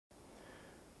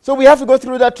So we have to go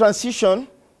through that transition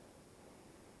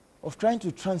of trying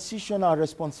to transition our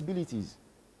responsibilities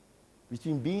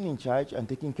between being in charge and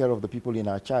taking care of the people in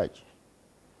our charge.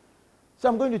 So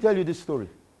I'm going to tell you this story.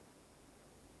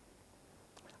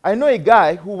 I know a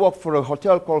guy who worked for a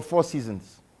hotel called Four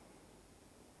Seasons.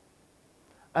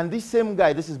 And this same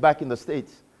guy, this is back in the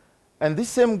States, and this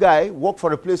same guy worked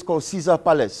for a place called Caesar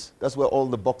Palace. That's where all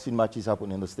the boxing matches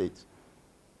happen in the States.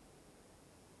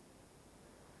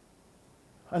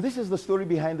 And this is the story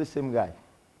behind the same guy.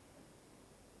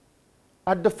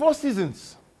 At the Four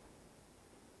Seasons,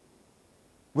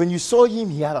 when you saw him,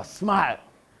 he had a smile.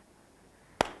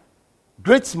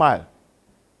 Great smile.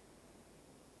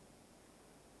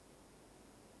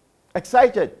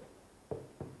 Excited.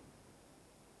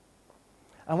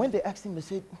 And when they asked him, they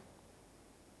said,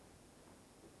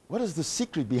 what is the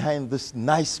secret behind this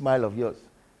nice smile of yours?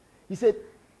 He said,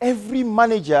 every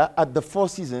manager at the Four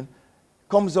Seasons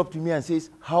comes up to me and says,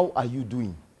 how are you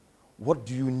doing? What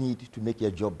do you need to make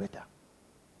your job better?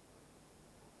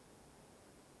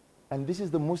 And this is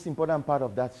the most important part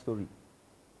of that story.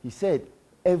 He said,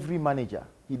 every manager.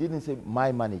 He didn't say,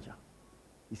 my manager.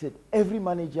 He said, every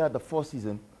manager at the Four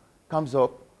Seasons comes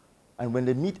up, and when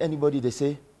they meet anybody, they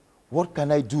say, what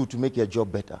can I do to make your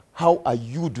job better? How are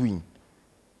you doing?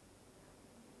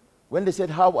 When they said,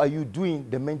 how are you doing,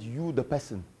 they meant you, the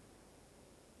person.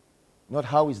 Not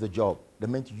how is the job. They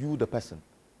meant you, the person.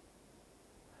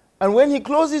 And when he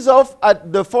closes off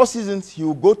at the Four Seasons, he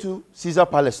will go to Caesar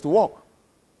Palace to work.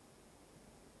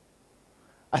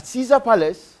 At Caesar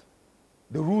Palace,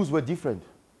 the rules were different.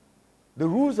 The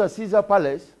rules at Caesar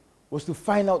Palace was to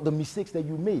find out the mistakes that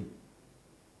you made.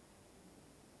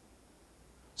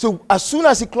 So as soon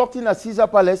as he clocked in at Caesar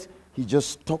Palace, he just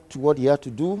stuck to what he had to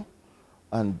do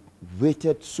and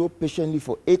waited so patiently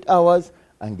for 8 hours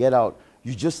and get out.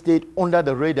 You just stayed under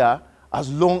the radar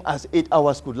as long as 8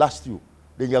 hours could last you.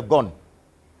 Then you're gone.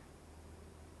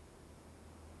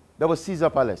 That was Caesar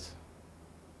Palace.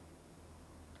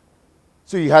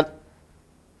 So you had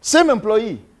same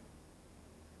employee.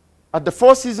 At the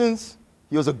Four Seasons,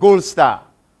 he was a gold star.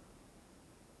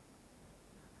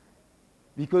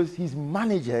 Because his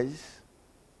managers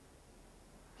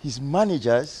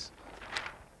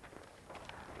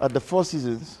at the Four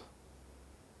Seasons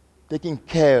taking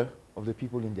care of the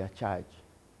people in their charge.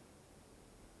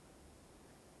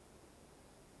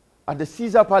 At the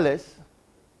Caesar Palace,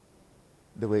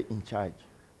 they were in charge.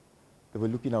 They were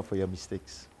looking out for your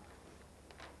mistakes.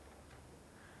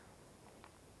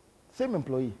 Same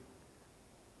employee.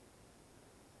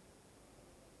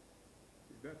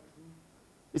 Is that true?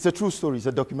 It's a true story. It's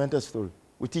a documented story.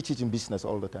 We teach it in business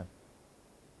all the time.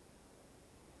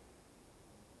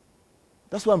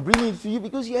 That's why I'm bringing it to you,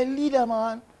 because you're a leader,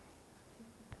 man.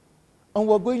 And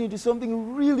we're going into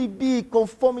something really big,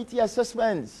 conformity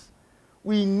assessments.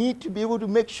 We need to be able to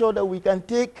make sure that we can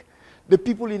take the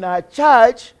people in our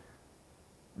charge,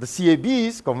 the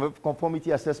CABs,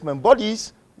 conformity assessment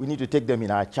bodies, we need to take them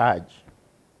in our charge.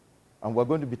 And we're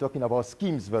going to be talking about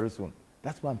schemes very soon.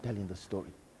 That's why I'm telling the story.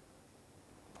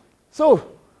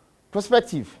 So,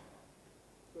 perspective.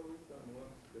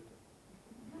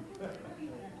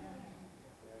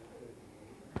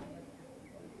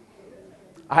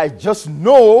 I just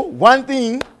know one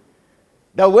thing,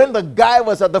 that when the guy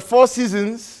was at the Four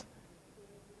Seasons,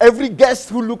 every guest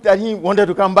who looked at him wanted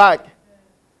to come back.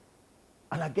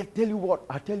 And I tell you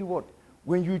what,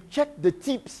 when you check the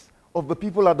tips of the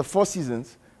people at the Four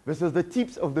Seasons versus the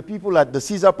tips of the people at the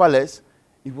Caesar Palace,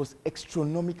 it was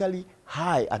astronomically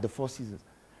high at the Four Seasons.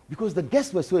 Because the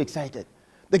guests were so excited.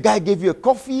 The guy gave you a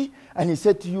coffee and he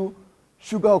said to you,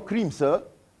 sugar or cream, sir?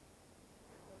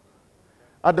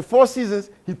 At the Four Seasons,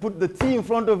 he put the tea in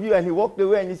front of you and he walked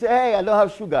away and he said, hey, I don't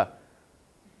have sugar.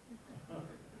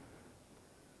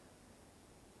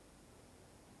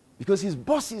 Because his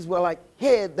bosses were like,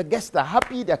 hey, the guests are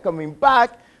happy, they're coming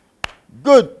back.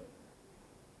 Good.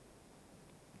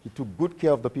 He took good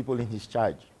care of the people in his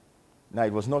charge. Now,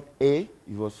 it was not it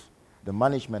was the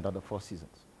management of the Four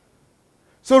Seasons.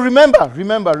 So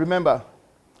remember.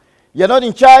 You're not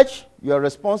in charge, you are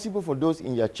responsible for those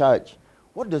in your charge.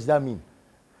 What does that mean?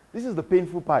 This is the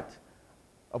painful part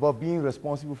about being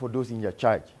responsible for those in your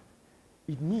charge.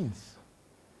 It means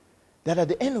that at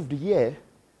the end of the year,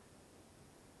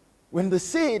 when they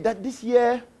say that this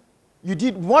year you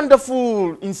did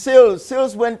wonderful in sales,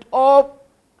 sales went up,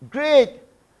 great.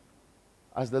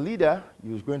 As the leader,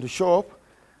 you're going to show up,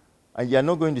 and you're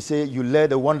not going to say you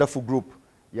led a wonderful group.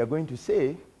 You're going to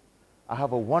say, I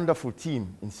have a wonderful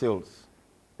team in sales.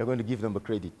 You're going to give them the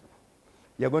credit.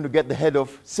 You're going to get the head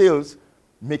of sales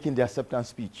making the acceptance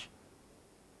speech.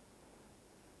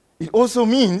 It also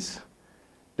means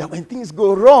that when things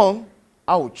go wrong,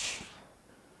 ouch,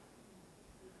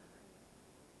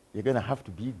 you're going to have to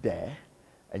be there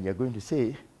and you're going to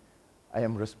say, I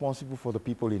am responsible for the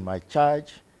people in my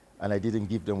charge and I didn't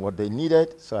give them what they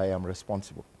needed, so I am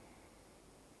responsible.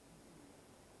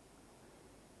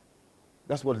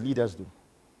 That's what leaders do.